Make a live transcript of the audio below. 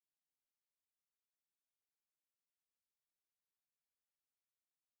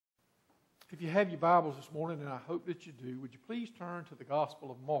If you have your Bibles this morning, and I hope that you do, would you please turn to the Gospel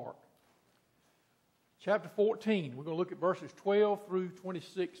of Mark, chapter 14. We're going to look at verses 12 through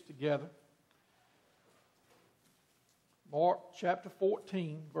 26 together. Mark chapter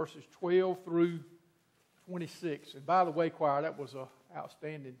 14, verses 12 through 26. And by the way, choir, that was an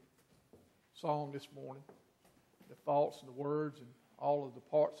outstanding song this morning. The thoughts and the words and all of the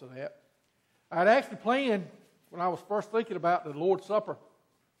parts of that. I had actually planned, when I was first thinking about the Lord's Supper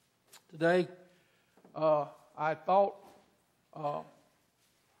today, I thought,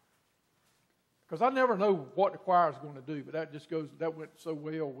 because I never know what the choir is going to do, but that went so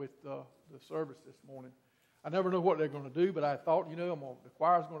well with the service this morning. I never know what they're going to do, but I thought, the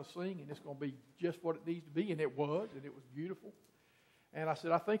choir is going to sing, and it's going to be just what it needs to be, and it was beautiful. And I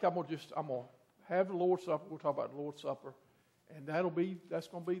said, I think I'm going to have the Lord's Supper. We'll talk about the Lord's Supper, and that's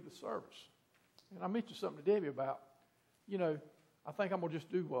going to be the service. And I mentioned something to Debbie about, I think I'm going to just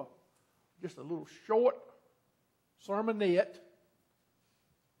do just a little short sermonette.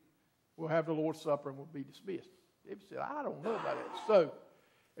 We'll have the Lord's Supper and we'll be dismissed. Debbie said, I don't know about that. So,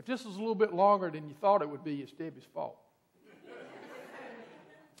 if this is a little bit longer than you thought it would be, it's Debbie's fault.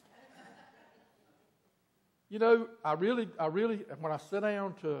 I really, when I sit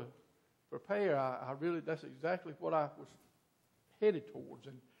down to prepare, that's exactly what I was headed towards.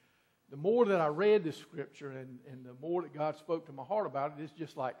 And the more that I read this scripture and the more that God spoke to my heart about it, it's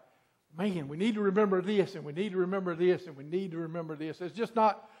just like, man, we need to remember this, and we need to remember this, and we need to remember this. It's just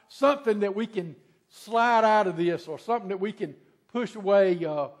not something that we can slide out of this or something that we can push away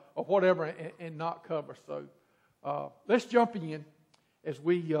or whatever and not cover. So let's jump in as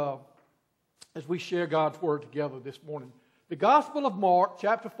we share God's Word together this morning. The Gospel of Mark,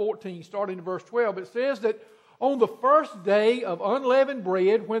 chapter 14, starting in verse 12, it says that on the first day of unleavened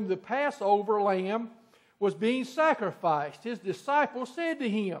bread, when the Passover lamb was being sacrificed, his disciples said to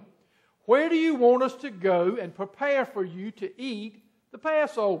him, "Where do you want us to go and prepare for you to eat the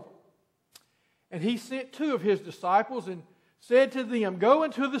Passover?" And he sent two of his disciples and said to them, "Go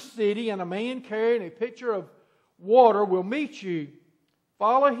into the city, and a man carrying a pitcher of water will meet you.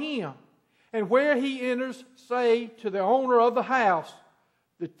 Follow him. And where he enters, say to the owner of the house,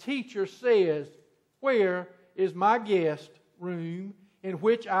 'The teacher says, where is my guest room in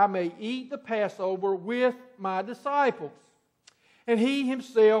which I may eat the Passover with my disciples?' And he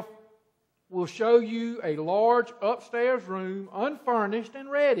himself will show you a large upstairs room, unfurnished and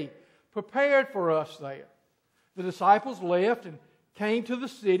ready, prepared for us there." The disciples left and came to the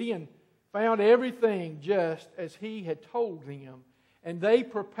city and found everything just as he had told them, and they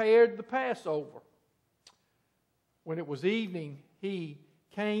prepared the Passover. When it was evening, he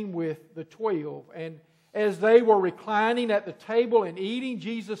came with the 12, and as they were reclining at the table and eating,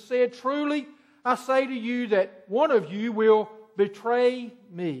 Jesus said, "Truly, I say to you that one of you will betray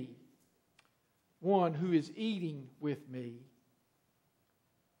me, one who is eating with me."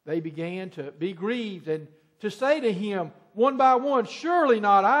 They began to be grieved and to say to him one by one, "Surely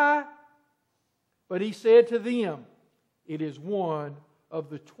not I." But he said to them, "It is one of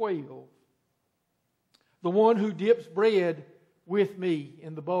the 12, the one who dips bread with me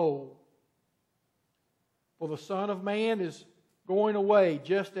in the bowl. For the Son of Man is going away,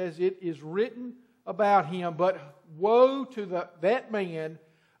 just as it is written about him. But woe to that man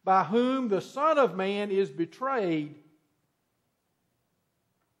by whom the Son of Man is betrayed.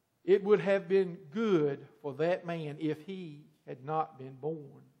 It would have been good for that man if he had not been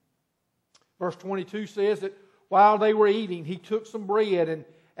born." Verse 22 says that while they were eating, he took some bread, and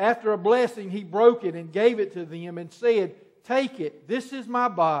after a blessing, he broke it and gave it to them and said, "Take it, this is my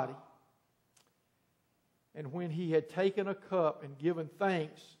body." And when he had taken a cup and given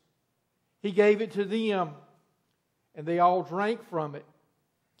thanks, he gave it to them, and they all drank from it.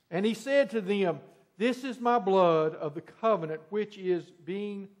 And he said to them, "This is my blood of the covenant, which is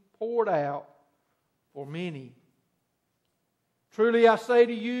being poured out for many. Truly I say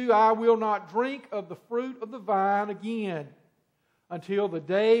to you, I will not drink of the fruit of the vine again until the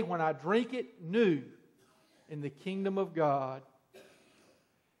day when I drink it new in the kingdom of God."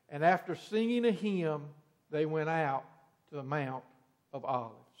 And after singing a hymn, they went out to the Mount of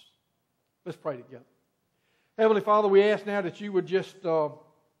Olives. Let's pray together. Heavenly Father, we ask now that you would just,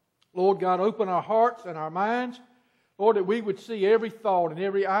 Lord God, open our hearts and our minds. Lord, that we would see every thought and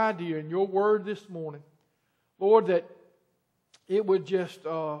every idea in your word this morning. Lord, that it would just,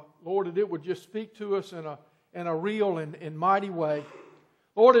 that it would just speak to us in a real and mighty way.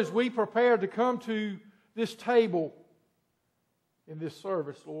 Lord, as we prepare to come to this table in this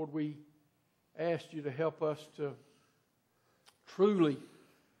service, Lord, we ask you to help us to truly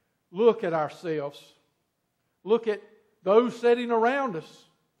look at ourselves, look at those sitting around us,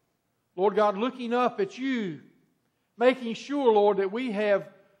 Lord God, looking up at you, making sure, Lord, that we have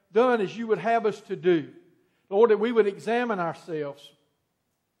done as you would have us to do. Lord, that we would examine ourselves.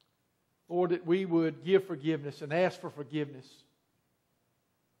 Lord, that we would give forgiveness and ask for forgiveness.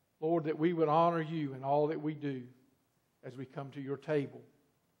 Lord, that we would honor you in all that we do as we come to your table.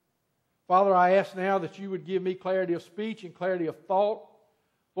 Father, I ask now that you would give me clarity of speech and clarity of thought.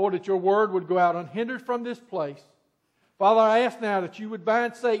 Lord, that your word would go out unhindered from this place. Father, I ask now that you would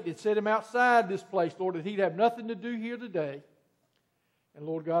bind Satan and set him outside this place, Lord, that he'd have nothing to do here today. And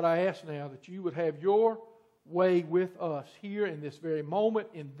Lord God, I ask now that you would have your way with us here in this very moment,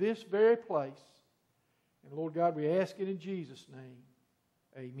 in this very place. And Lord God, we ask it in Jesus' name.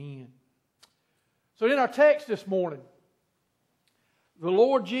 Amen. So in our text this morning, the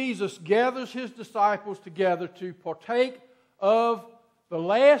Lord Jesus gathers His disciples together to partake of the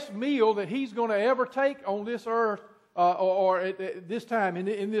last meal that He's going to ever take on this earth, or at this time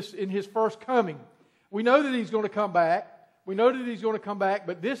in His first coming. We know that He's going to come back. We know that He's going to come back,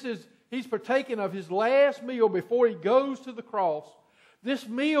 but He's partaking of His last meal before He goes to the cross. This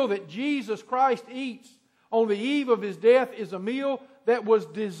meal that Jesus Christ eats on the eve of His death is a meal that was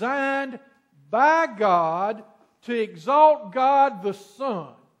designed by God to exalt God the Son.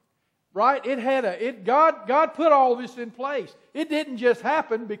 Right? God put all this in place. It didn't just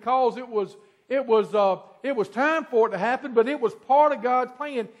happen because it was time for it to happen, but it was part of God's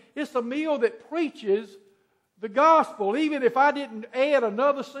plan. It's a meal that preaches the gospel. Even if I didn't add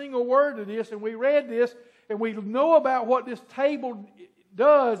another single word to this, and we read this, and we know about what this table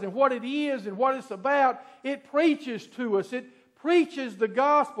does and what it is and what it's about, it preaches to us. It preaches the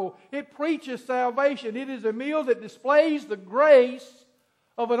gospel. It preaches salvation. It is a meal that displays the grace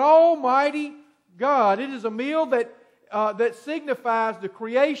of an almighty God. It is a meal that signifies the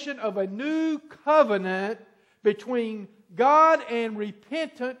creation of a new covenant between God and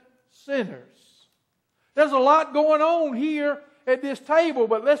repentant sinners. There's a lot going on here at this table,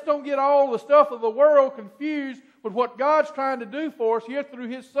 but let's don't get all the stuff of the world confused with what God's trying to do for us here through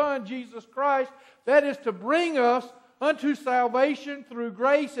His Son, Jesus Christ. That is to bring us unto salvation through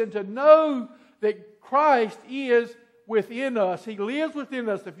grace and to know that Christ is within us. He lives within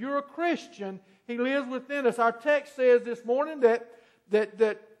us. If you're a Christian, He lives within us. Our text says this morning that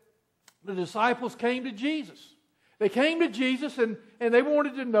the disciples came to Jesus. They came to Jesus and they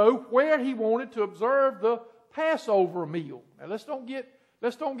wanted to know where He wanted to observe the Passover meal. Now let's don't get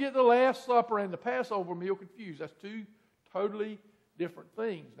the Last Supper and the Passover meal confused. That's two totally different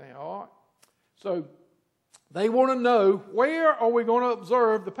things now. All right? So they want to know, where are we going to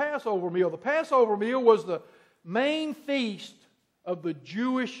observe the Passover meal? The Passover meal was the main feast of the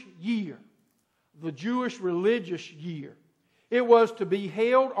Jewish year, the Jewish religious year. It was to be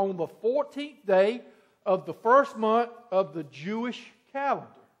held on the 14th day of the first month of the Jewish calendar.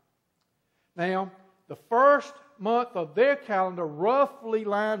 Now, the first month of their calendar roughly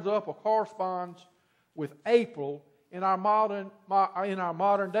lines up or corresponds with April in our modern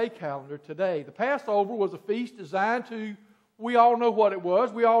day calendar today. The Passover was a feast designed to, we all know what it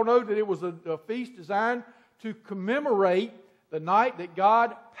was. We all know that it was a feast designed to commemorate the night that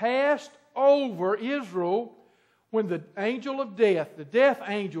God passed over Israel when the angel of death, the death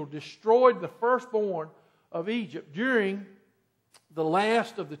angel, destroyed the firstborn of Egypt during the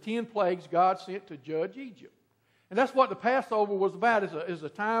last of the 10 plagues God sent to judge Egypt. And that's what the Passover was about, is a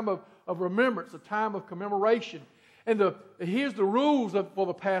time of remembrance, a time of commemoration. And here's the rules for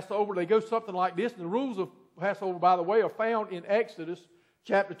the Passover. They go something like this. And the rules of Passover, by the way, are found in Exodus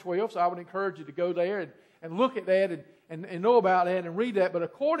chapter 12. So I would encourage you to go there and look at that and know about that and read that. But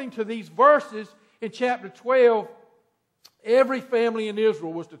according to these verses in chapter 12, every family in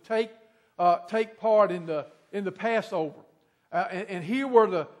Israel was to take part in the Passover. And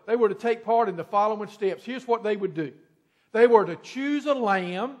they were to take part in the following steps. Here's what they would do. They were to choose a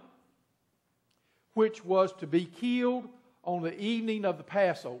lamb which was to be killed on the evening of the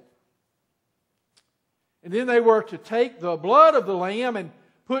Passover. And then they were to take the blood of the lamb and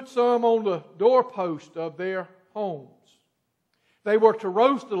put some on the doorpost of their homes. They were to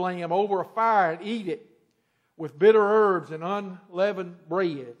roast the lamb over a fire and eat it with bitter herbs and unleavened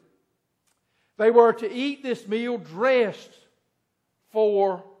bread. They were to eat this meal dressed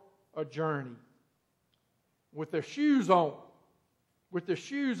for a journey, with their shoes on.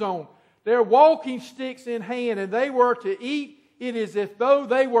 Their walking sticks in hand, and they were to eat it as if though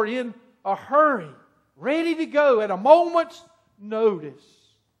they were in a hurry, ready to go at a moment's notice.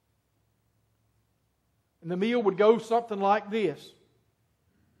 And the meal would go something like this.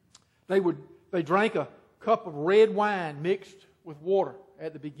 They drank a cup of red wine mixed with water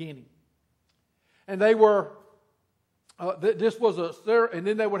at the beginning. And they were This was and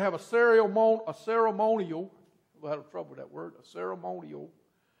then they would have a ceremonial. I had trouble with that word. A ceremonial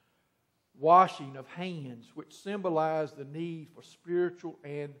washing of hands, which symbolized the need for spiritual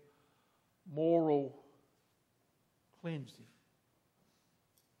and moral cleansing.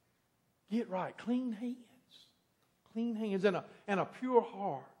 Get right, clean hands, and a pure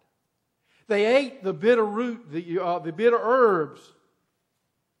heart. They ate the bitter root, the bitter herbs,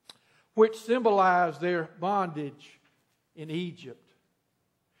 which symbolized their bondage in Egypt.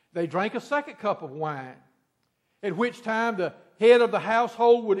 They drank a second cup of wine, at which time the head of the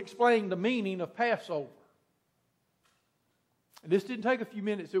household would explain the meaning of Passover. And this didn't take a few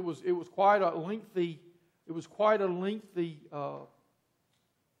minutes. It was quite a lengthy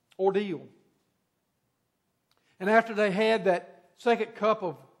ordeal. And after they had that second cup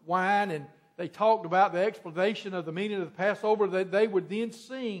of wine and they talked about the explanation of the meaning of the Passover, that they would then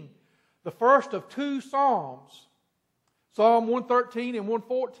sing the first of two psalms, Psalm 113 and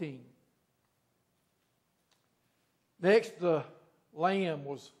 114. Next, the lamb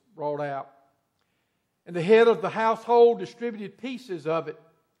was brought out. And the head of the household distributed pieces of it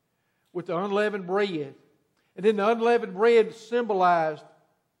with the unleavened bread. And then the unleavened bread symbolized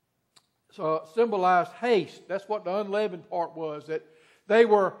haste. That's what the unleavened part was. That there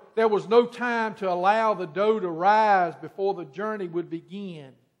was no time to allow the dough to rise before the journey would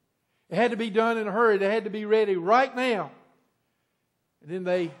begin. It had to be done in a hurry. They had to be ready right now. And then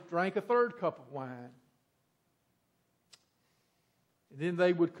they drank a third cup of wine. And then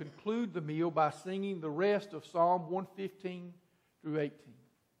they would conclude the meal by singing the rest of Psalm 115 through 18.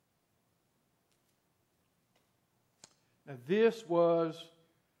 Now this was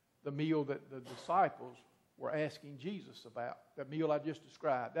the meal that the disciples were asking Jesus about. That meal I just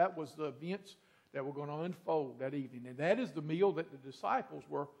described. That was the events that were going to unfold that evening. And that is the meal that the disciples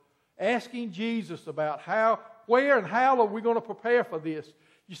were asking Jesus about. How, where, and how are we going to prepare for this?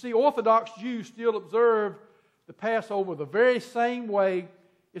 You see, Orthodox Jews still observe the Passover the very same way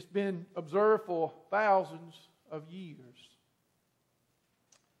it's been observed for thousands of years.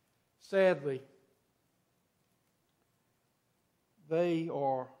 Sadly, they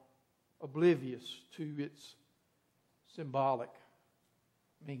are oblivious to its symbolic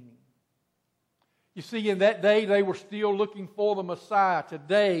meaning. You see, in that day they were still looking for the Messiah.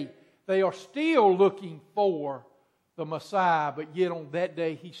 Today they are still looking for the Messiah, but yet on that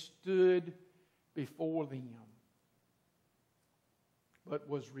day He stood before them, but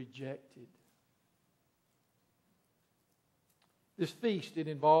was rejected. This feast, it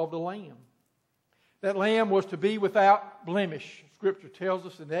involved a lamb. That lamb was to be without blemish. Scripture tells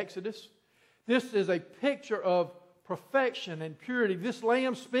us in Exodus. This is a picture of perfection and purity. This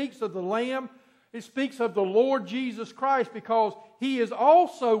lamb speaks of the lamb. It speaks of the Lord Jesus Christ because He is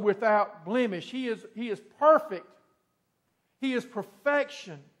also without blemish. He is perfect. He is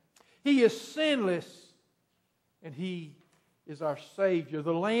perfection. He is sinless. And He is our Savior.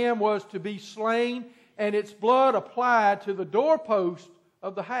 The lamb was to be slain and its blood applied to the doorpost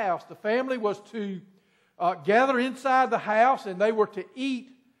of the house. The family was to gather inside the house and they were to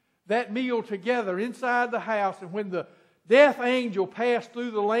eat that meal together inside the house. And when the death angel passed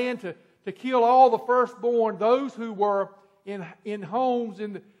through the land to kill all the firstborn, those who were in homes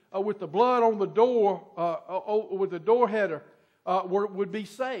with the blood on the door, with the door header, would be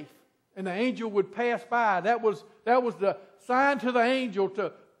safe. And the angel would pass by. That was the sign to the angel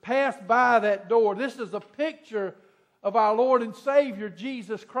to pass by that door. This is a picture of our Lord and Savior,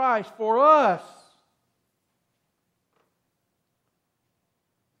 Jesus Christ, for us.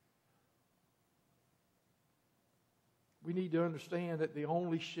 We need to understand that the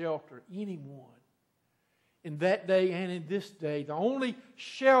only shelter anyone in that day and in this day, the only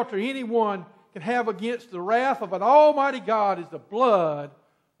shelter anyone can have against the wrath of an almighty God is the blood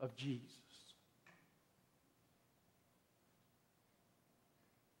of Jesus.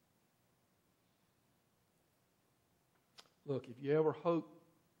 Look, if you ever hope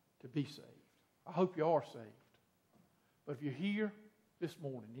to be saved, I hope you are saved. But if you're here this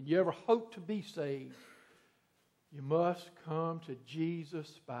morning and you ever hope to be saved, you must come to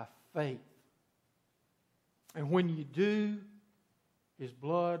Jesus by faith. And when you do, His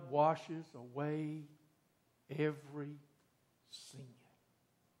blood washes away every sin.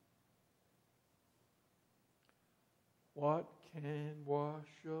 What can wash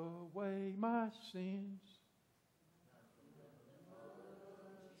away my sins?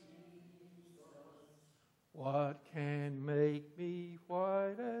 What can make me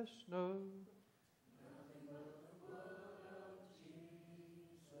white as snow?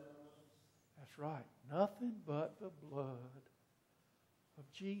 That's right. Nothing but the blood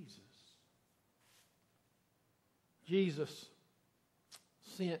of Jesus. Jesus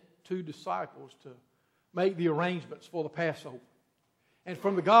sent 2 disciples to make the arrangements for the Passover. And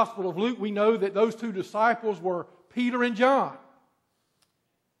from the Gospel of Luke, we know that those 2 disciples were Peter and John.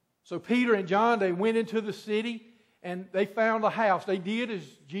 So Peter and John, they went into the city and they found a house. They did as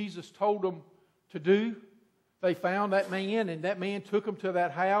Jesus told them to do. They found that man, and that man took them to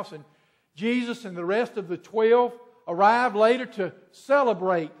that house. And Jesus and the rest of the 12 arrived later to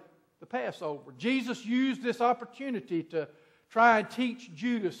celebrate the Passover. Jesus used this opportunity to try and teach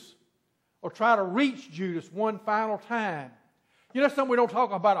Judas, or try to reach Judas one final time. You know, something we don't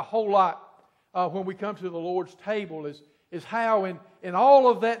talk about a whole lot when we come to the Lord's table is how in all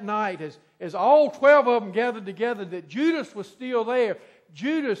of that night, as all 12 of them gathered together, that Judas was still there.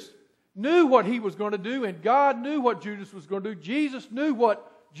 Judas knew what he was going to do, and God knew what Judas was going to do. Jesus knew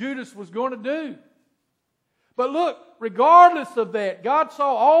what Judas was going to do. But look, regardless of that, God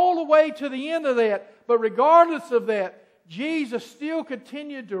saw all the way to the end of that, but regardless of that, Jesus still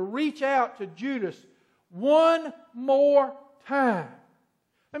continued to reach out to Judas one more time.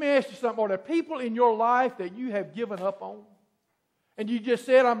 Let me ask you something. Are there people in your life that you have given up on? And you just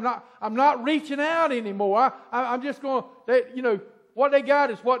said, I'm not reaching out anymore. I'm just going, what they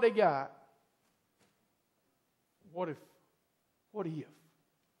got is what they got. What if?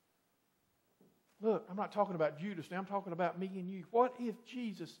 Look, I'm not talking about Judas now. I'm talking about me and you. What if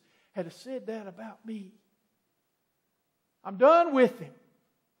Jesus had said that about me? I'm done with him.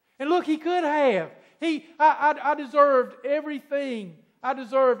 And look, he could have. I deserved everything. I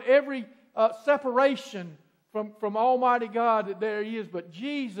deserved every separation from Almighty God that there is. But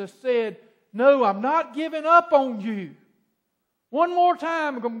Jesus said, no, I'm not giving up on you. One more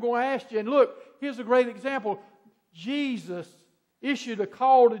time I'm going to ask you. And look, here's a great example. Jesus issued a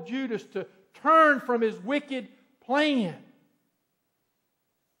call to Judas to turn from his wicked plan.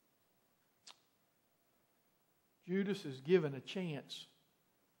 Judas is given a chance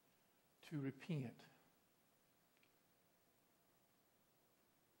to repent.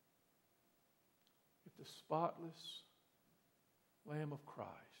 If the spotless Lamb of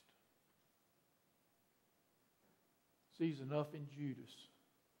Christ sees enough in Judas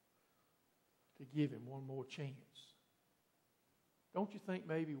to give him one more chance, don't you think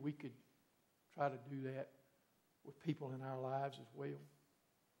maybe we could try to do that with people in our lives as well?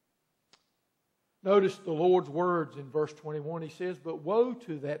 Notice the Lord's words in verse 21. He says, but woe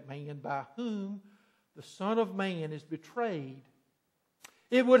to that man by whom the Son of Man is betrayed.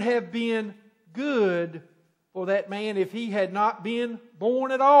 It would have been good for that man if he had not been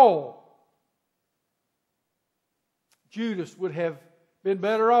born at all. Judas would have been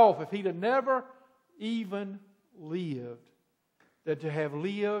better off if he'd have never even lived than to have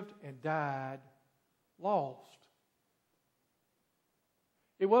lived and died lost.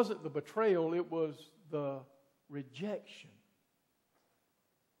 It wasn't the betrayal, it was the rejection.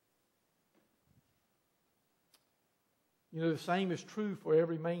 You know, the same is true for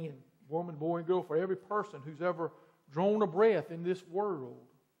every man, woman, boy, and girl, for every person who's ever drawn a breath in this world.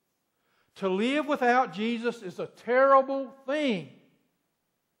 To live without Jesus is a terrible thing.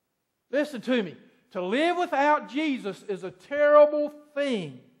 Listen to me. To live without Jesus is a terrible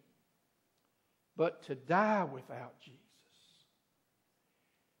thing. But to die without Jesus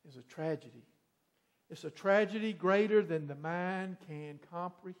is a tragedy. It's a tragedy greater than the mind can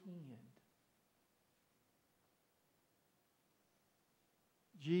comprehend.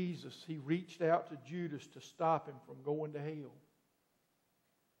 Jesus, he reached out to Judas to stop him from going to hell.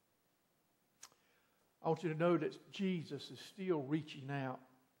 I want you to know that Jesus is still reaching out.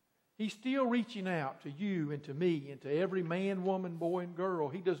 He's still reaching out to you and to me and to every man, woman, boy, and girl.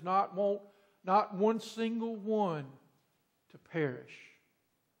 He does not want not one single one to perish.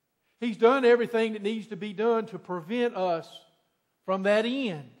 He's done everything that needs to be done to prevent us from that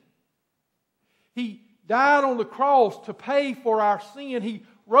end. He died on the cross to pay for our sin. He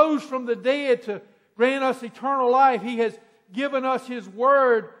rose from the dead to grant us eternal life. He has given us His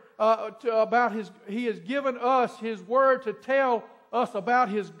Word He has given us His Word to tell us about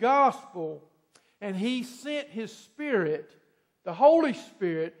His gospel. And He sent His Spirit, the Holy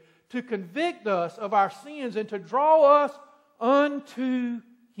Spirit, to convict us of our sins and to draw us unto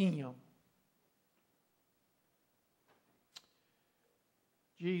Him.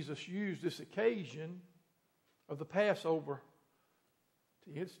 Jesus used this occasion of the Passover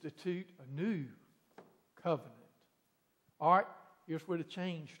to institute a new covenant. All right, here's where the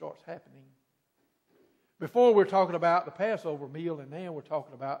change starts happening. Before we're talking about the Passover meal, and now we're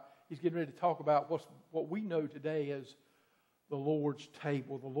talking about, he's getting ready to talk about what we know today as the Lord's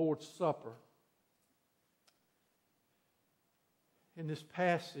table, the Lord's Supper. In this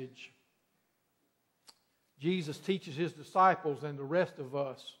passage, Jesus teaches His disciples and the rest of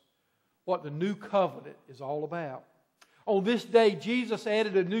us what the new covenant is all about. On this day, Jesus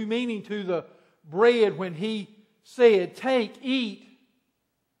added a new meaning to the bread when He said, "Take, eat.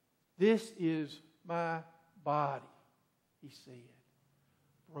 This is my body," He said,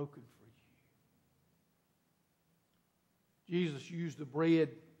 "broken for you." Jesus used the bread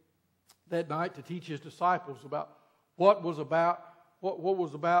that night to teach His disciples about what He was about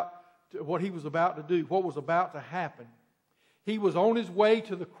to do, what was about to happen. He was on His way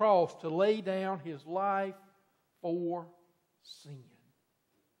to the cross to lay down His life for sin.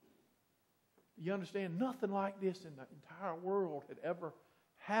 You understand? Nothing like this in the entire world had ever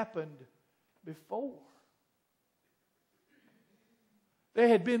happened before. There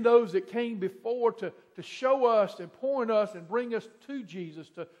had been those that came before to show us and point us and bring us to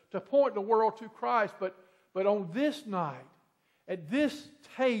Jesus, to point the world to Christ. But on this night, at this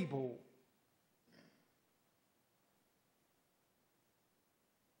table,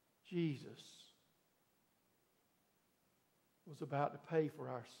 Jesus was about to pay for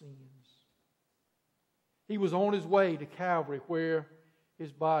our sins. He was on His way to Calvary where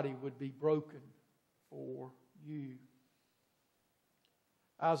His body would be broken for you.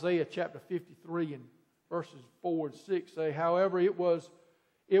 Isaiah chapter 53 and verses 4 and 6 say, "However, it was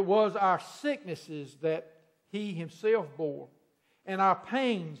our sicknesses that He Himself bore, and our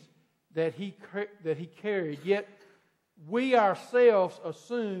pains that He carried. Yet we ourselves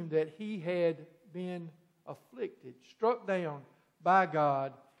assumed that He had been afflicted, struck down by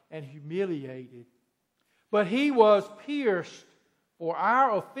God, and humiliated. But He was pierced for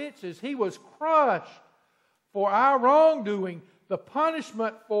our offenses. He was crushed for our wrongdoing. The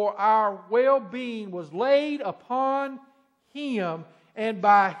punishment for our well-being was laid upon Him, and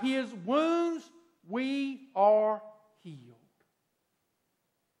by His wounds we are healed."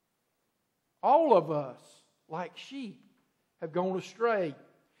 All of us, like sheep, have gone astray.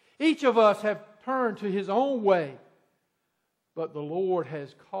 Each of us have turned to his own way. But the Lord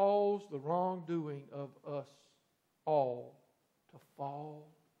has caused the wrongdoing of us all to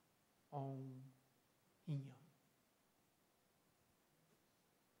fall on Him.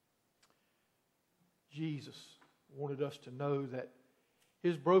 Jesus wanted us to know that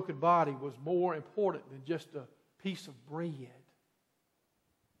His broken body was more important than just a piece of bread.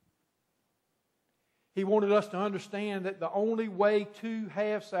 He wanted us to understand that the only way to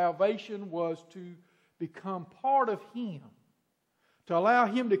have salvation was to become part of Him, to allow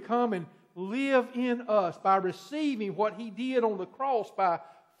Him to come and live in us by receiving what He did on the cross by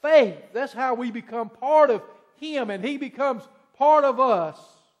faith. That's how we become part of Him and He becomes part of us.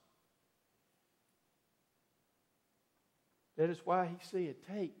 That is why He said,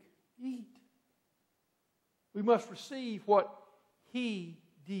 "Take, eat." We must receive what He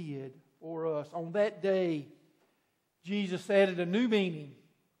did for us. On that day, Jesus added a new meaning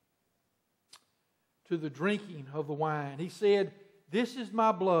to the drinking of the wine. He said, "This is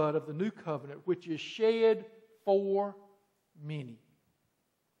my blood of the new covenant, which is shed for many."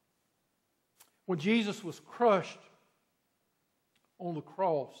 When Jesus was crushed on the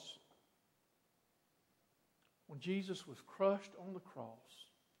cross,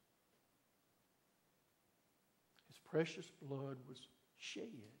 His precious blood was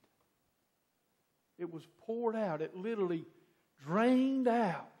shed. It was poured out. It literally drained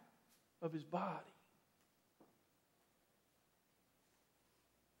out of His body.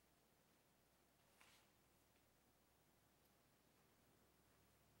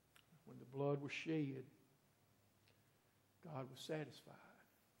 When the blood was shed, God was satisfied.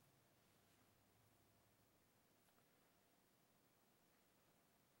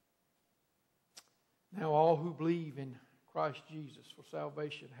 Now all who believe in Christ Jesus for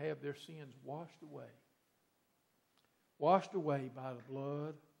salvation have their sins washed away by the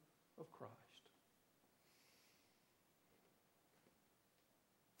blood of Christ.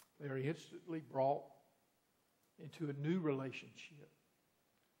 They are instantly brought into a new relationship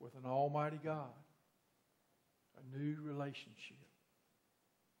with an almighty God. A new relationship.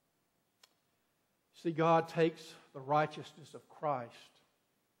 See, God takes the righteousness of Christ,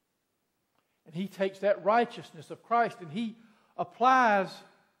 and He takes that righteousness of Christ and He applies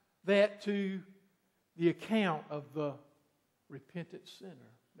that to the account of the repentant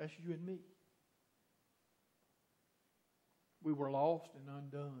sinner. That's you and me. We were lost and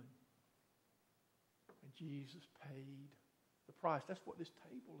undone. And Jesus paid the price. That's what this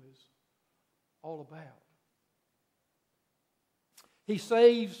table is all about. He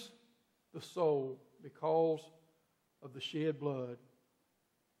saves the soul because of the shed blood.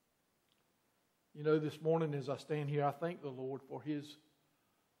 You know, this morning as I stand here, I thank the Lord for His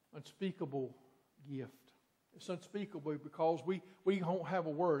unspeakable gift It's unspeakable because we don't have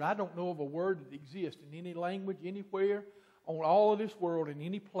a word. I don't know of a word that exists in any language, anywhere, on all of this world, in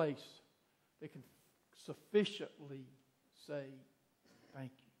any place, that can sufficiently say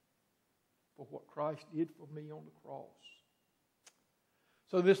thank you for what Christ did for me on the cross.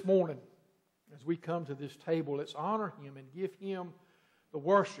 So this morning, as we come to this table, let's honor Him and give Him the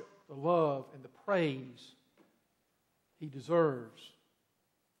worship, the love, and the praise He deserves.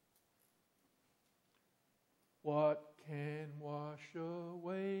 What can wash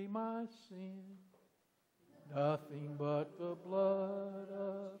away my sin? Nothing but the blood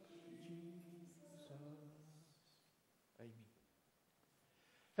of Jesus. Amen.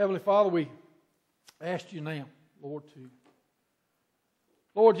 Heavenly Father, we ask you now, Lord,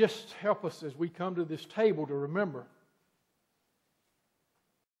 Lord, just help us as we come to this table to remember,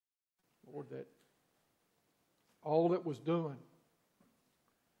 Lord, that all that was done,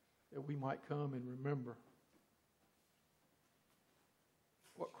 that we might come and remember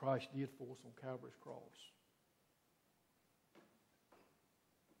what Christ did for us on Calvary's cross.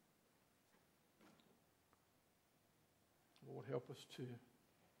 Lord, help us to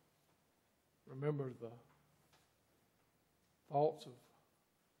remember the thoughts of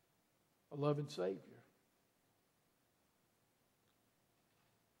a loving Savior.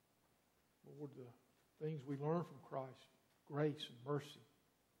 Lord, the things we learn from Christ, grace and mercy,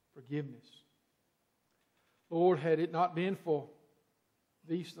 forgiveness. Lord, had it not been for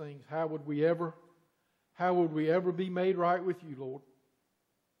these things, how would we ever be made right with you, Lord?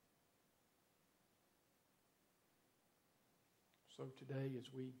 So today,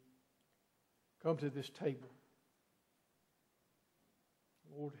 as we come to this table,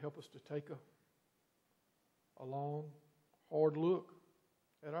 Lord, help us to take a long, hard look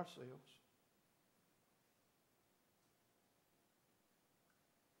at ourselves.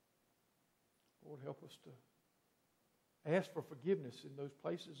 Lord, help us to ask for forgiveness in those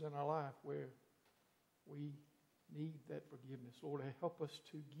places in our life where we need that forgiveness. Lord, help us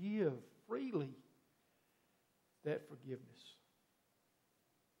to give freely that forgiveness.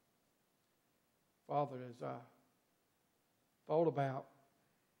 Father, as I thought about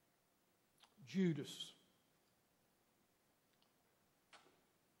Judas,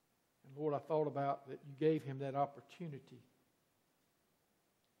 and Lord, I thought about that you gave him that opportunity.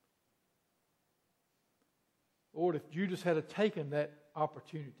 Lord, if Judas had taken that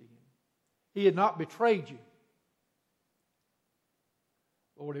opportunity, he had not betrayed you,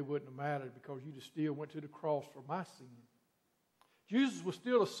 Lord, it wouldn't have mattered because you just still went to the cross for my sin. Jesus was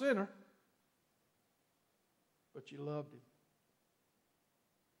still a sinner, but you loved him.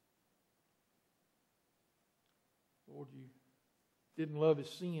 Lord, you didn't love his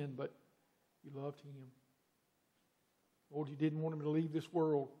sin, but you loved him. Lord, you didn't want him to leave this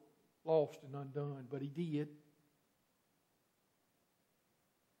world lost and undone, but he did.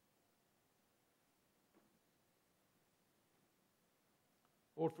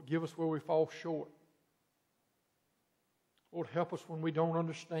 Lord, forgive us where we fall short. Lord, help us when we don't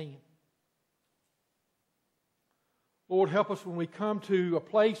understand. Lord, help us when we come to a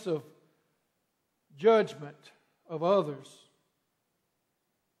place of judgment of others.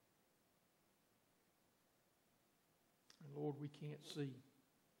 And Lord, we can't see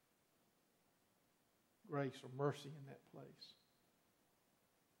grace or mercy in that place.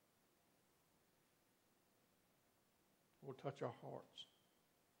 Lord, touch our hearts.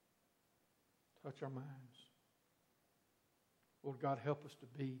 Touch our minds. Lord God, help us to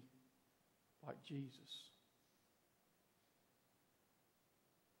be like Jesus.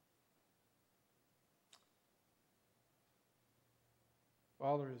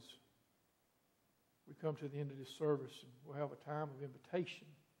 Father, as we come to the end of this service and we'll have a time of invitation,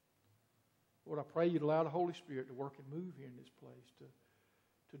 Lord, I pray you'd allow the Holy Spirit to work and move here in this place,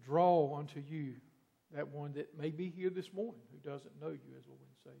 to draw unto you that one that may be here this morning who doesn't know you as Lord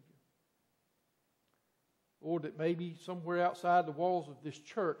and Savior. Lord, that maybe somewhere outside the walls of this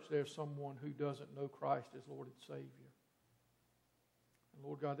church there's someone who doesn't know Christ as Lord and Savior. And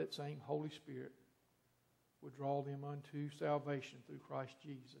Lord God, that same Holy Spirit would draw them unto salvation through Christ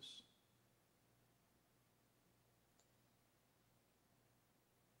Jesus.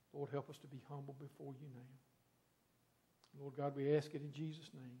 Lord, help us to be humble before you now. Lord God, we ask it in Jesus'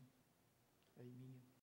 name. Amen.